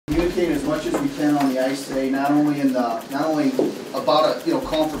communicate as much as we can on the ice today. Not only about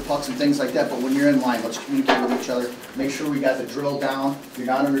calling for pucks and things like that, but when you're in line, let's communicate with each other. Make sure we got the drill down. If you're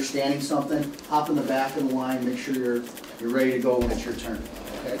not understanding something, hop in the back of the line. Make sure you're ready to go when it's your turn.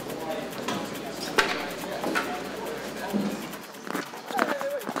 Okay.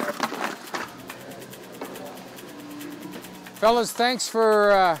 Fellas, thanks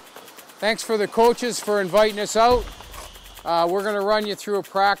for the coaches for inviting us out. We're going to run you through a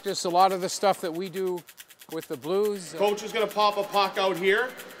practice, a lot of the stuff that we do with the Blues. Coach is going to pop a puck out here.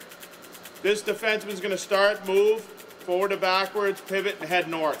 This defenseman's going to start, move, forward to backwards, pivot, and head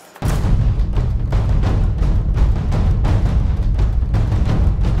north.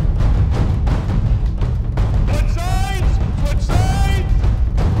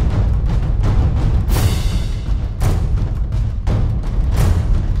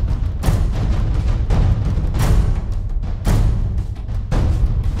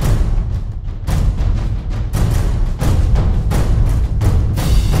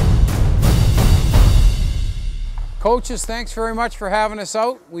 Coaches, thanks very much for having us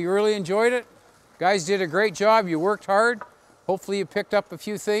out. We really enjoyed it. Guys did a great job. You worked hard. Hopefully you picked up a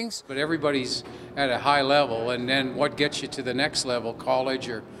few things. But everybody's at a high level, and then what gets you to the next level, college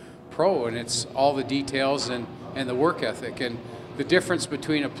or pro, and it's all the details and the work ethic. And the difference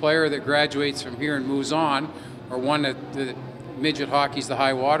between a player that graduates from here and moves on, or one that the midget hockey's the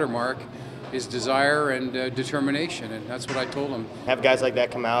high water mark, is desire and determination, and that's what I told them. Have guys like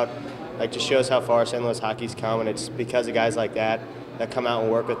that come out, just shows how far St. Louis hockey's come, and it's because of guys like that come out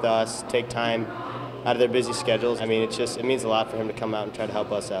and work with us, take time out of their busy schedules. I mean, it means a lot for him to come out and try to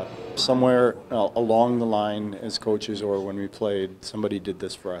help us out. Somewhere along the line as coaches or when we played, somebody did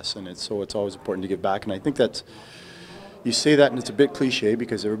this for us, and it's always important to give back. And I think that's, you say that and it's a bit cliche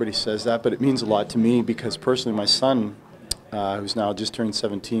because everybody says that, but it means a lot to me because personally my son, who's now just turned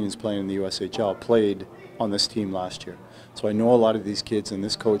 17, is playing in the USHL, played on this team last year. So I know a lot of these kids, and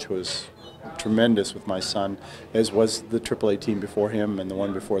this coach was tremendous with my son, as was the AAA team before him and the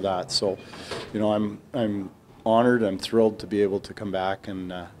one before that. So, I'm honored, I'm thrilled to be able to come back,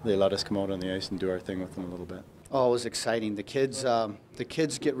 and they let us come out on the ice and do our thing with them a little bit. Oh, it was exciting. The kids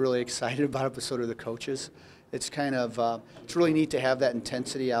get really excited about it, but so do the coaches. It's kind of, it's really neat to have that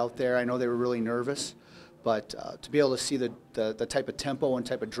intensity out there. I know they were really nervous, but to be able to see the type of tempo and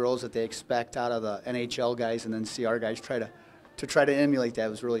type of drills that they expect out of the NHL guys, and then see our guys try to emulate that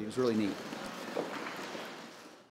was really neat.